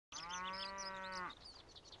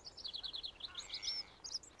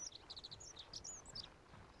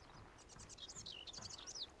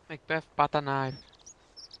Macbeth butter knife.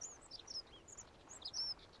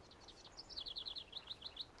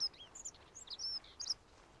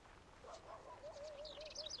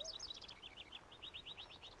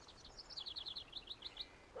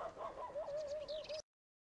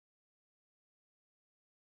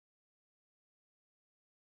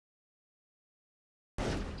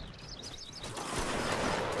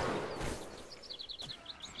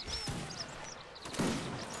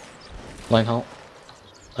 Line halt.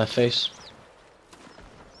 Left face.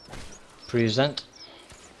 Present.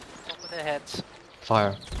 Top of their heads.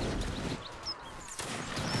 Fire.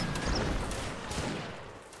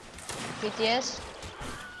 BTS.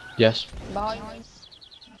 Yes. Behind.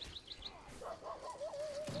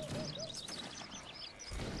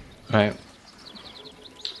 Right.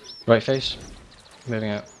 Right face.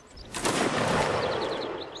 Moving out.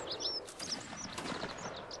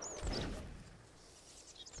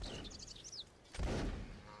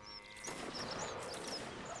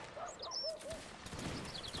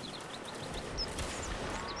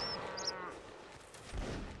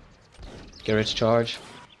 Get ready to charge.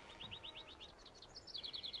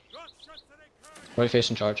 Right face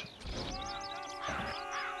in charge.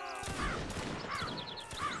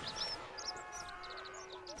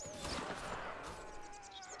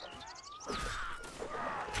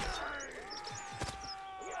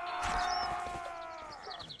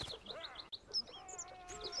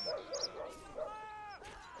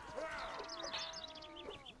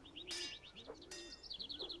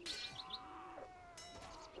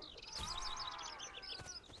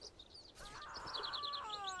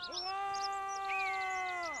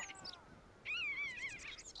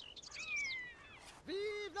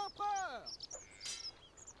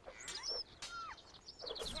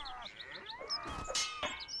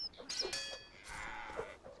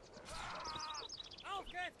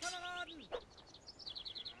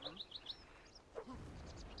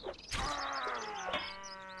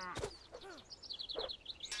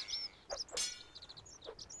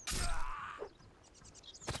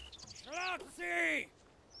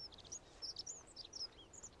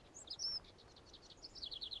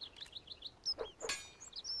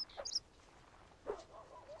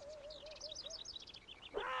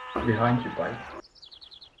 Behind you, bike.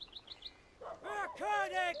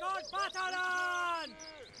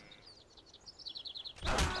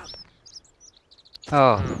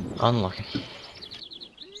 Oh, Unlucky.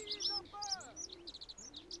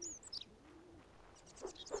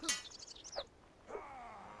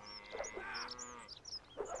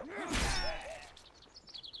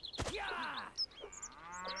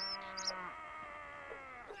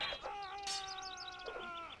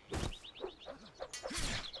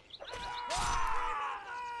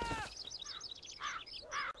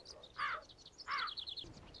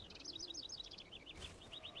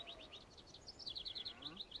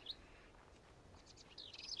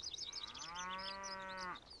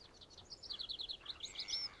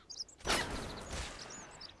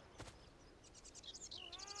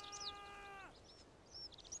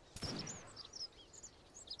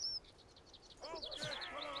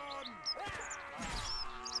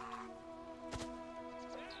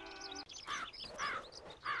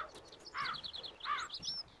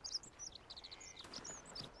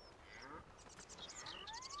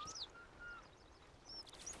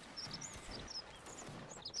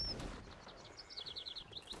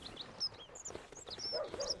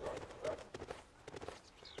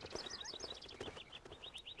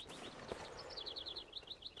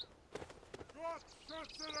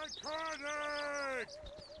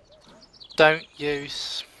 don't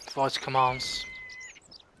use voice commands.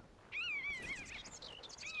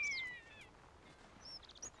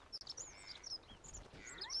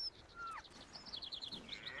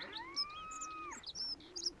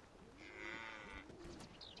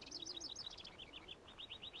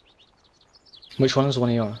 Which one is one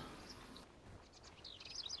of your?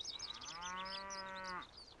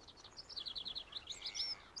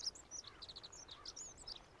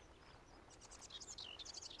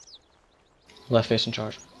 Left face in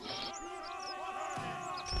charge.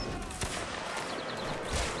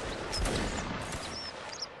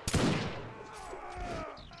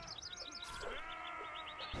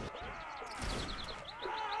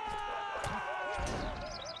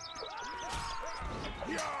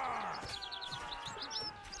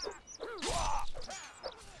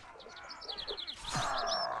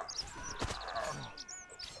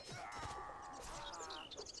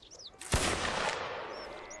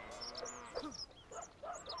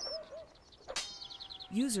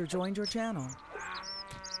 User joined your channel.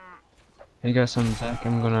 Hey guys, I'm back.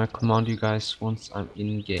 I'm gonna command you guys once I'm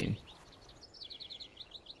in game.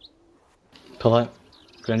 Pull out.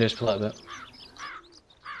 Grenadiers, pull out a bit.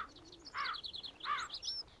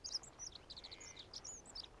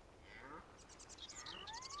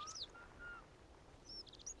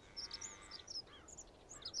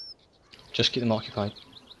 Just keep them occupied.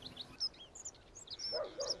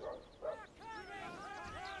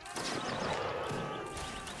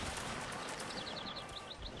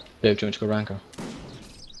 Babe, do you want to go ranker?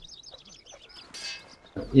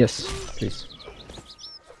 Yes, please.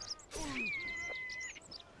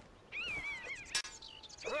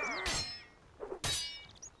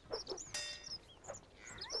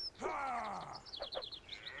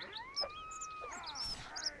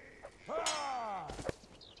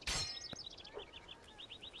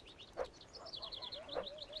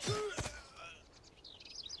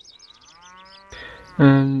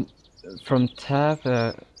 From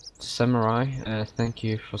Tab, Samurai, thank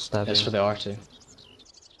you for stabbing. It's for the R2.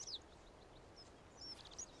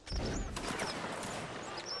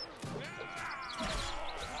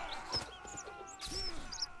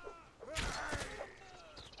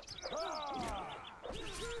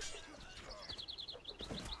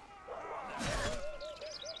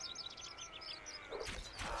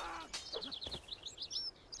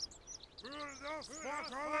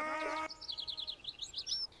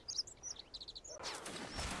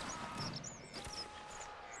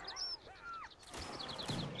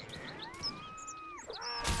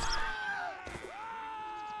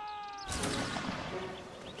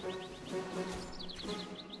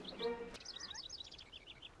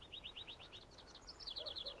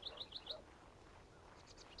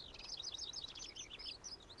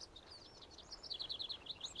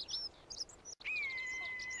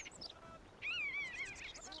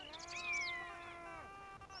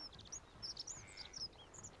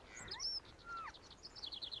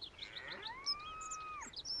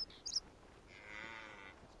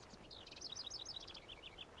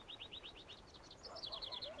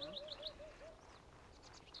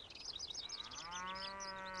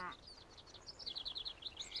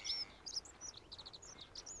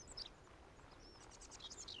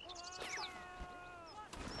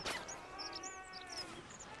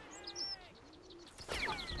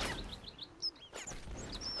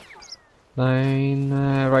 Line,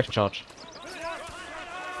 right charge.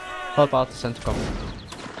 Help out the center cover.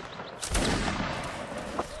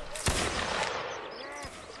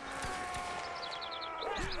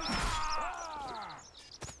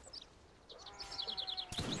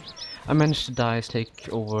 I managed to dice take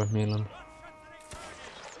over Milan.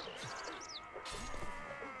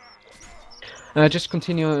 Just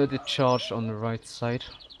continue the charge on the right side.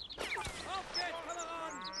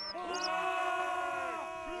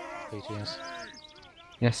 BTS.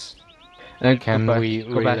 Yes. Can go back, we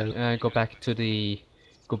go back, reload? go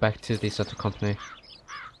back to the center company.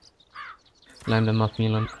 Land them up,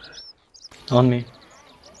 Milan. On me.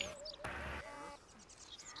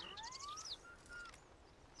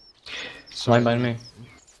 Line by me.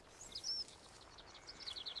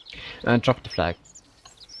 Drop the flag.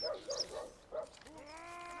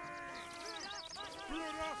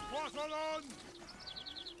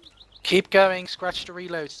 Keep going, scratch the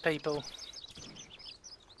reloads, people.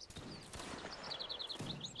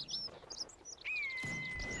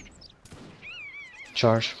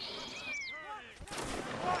 Charge.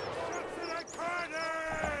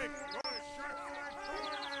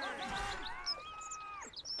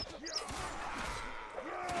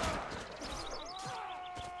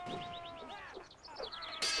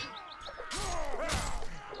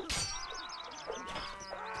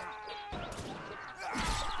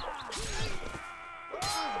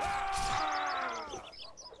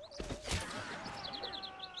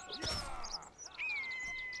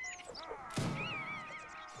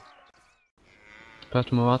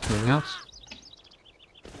 Prata move out, moving out.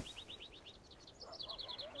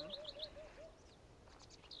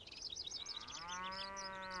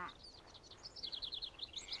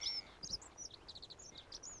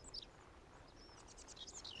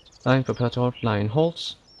 Line, prepare to hold. Line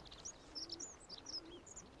holds.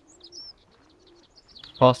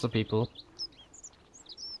 Faster, people.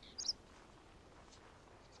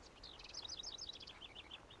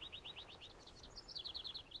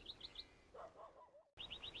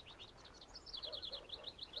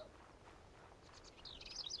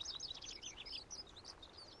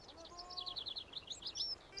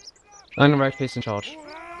 Line right face in charge.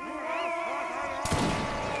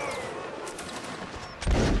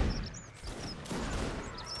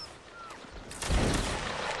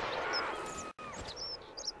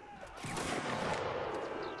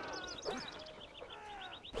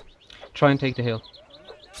 Try and take the hill.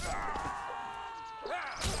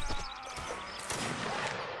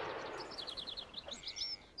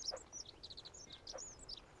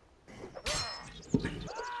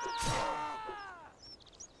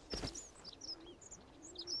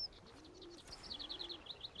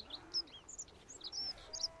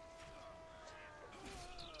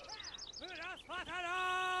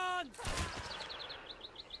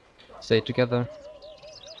 Stay together.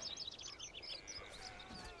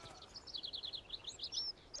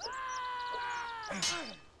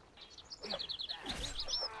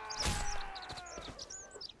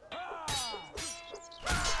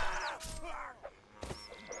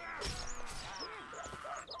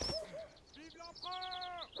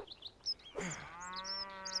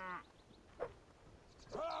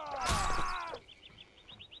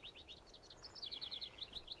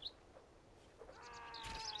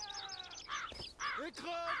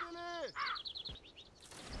 Écrasez-les!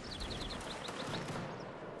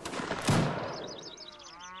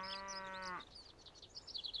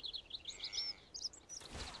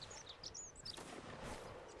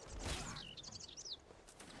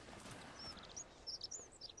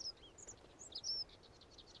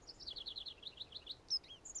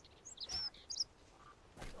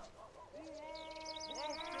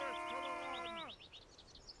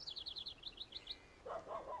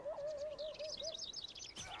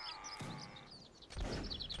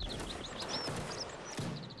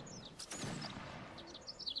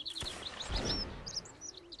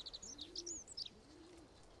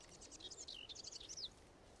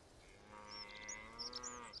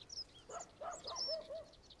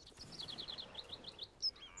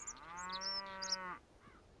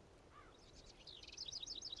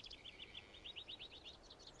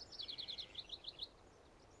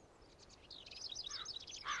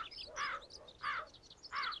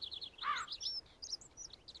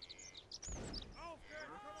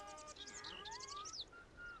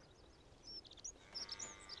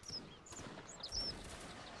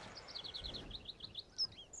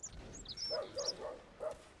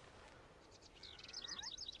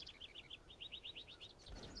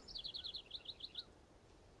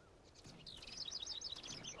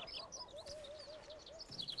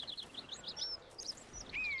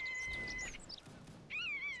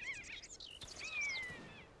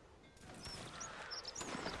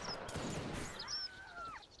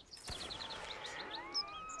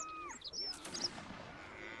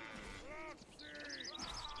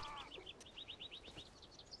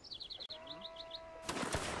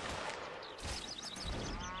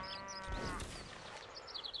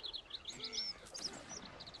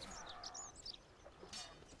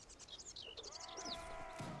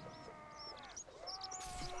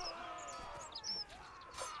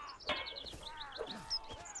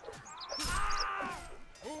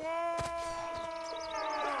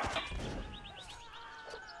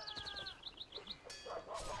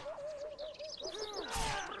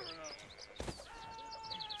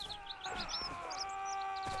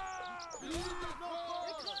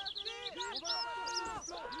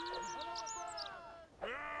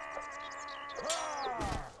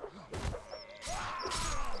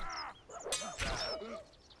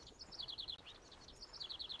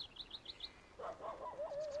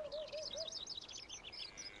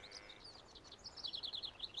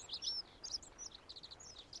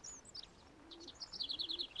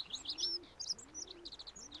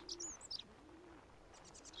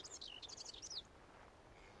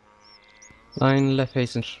 Line left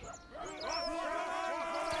passage.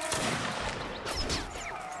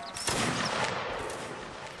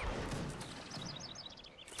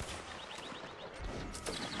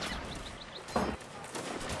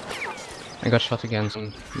 I got shot again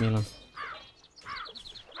from Milan.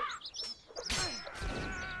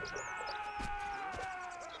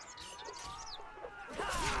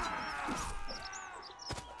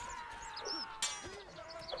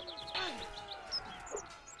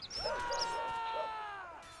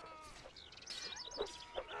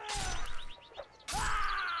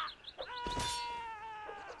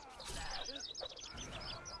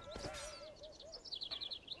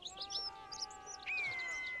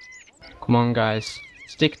 Come on, guys.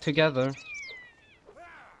 Stick together.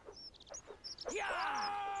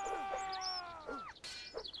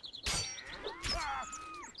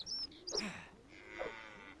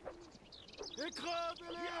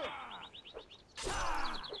 Écrasez-les!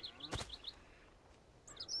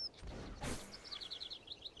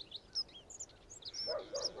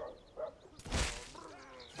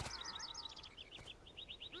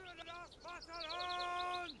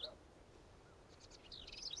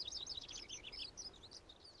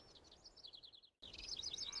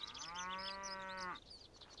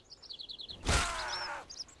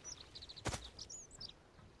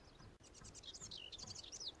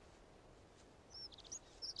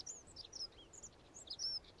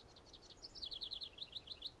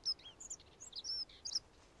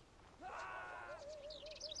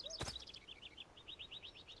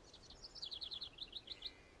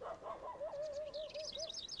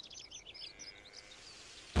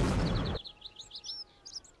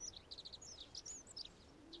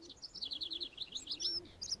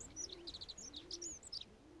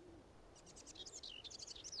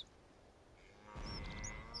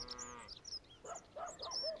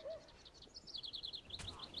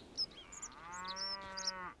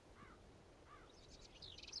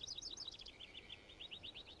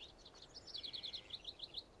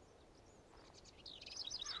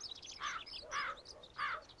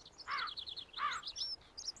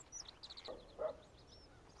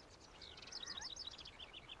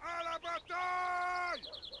 bataille!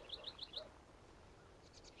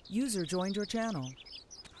 User joined your channel.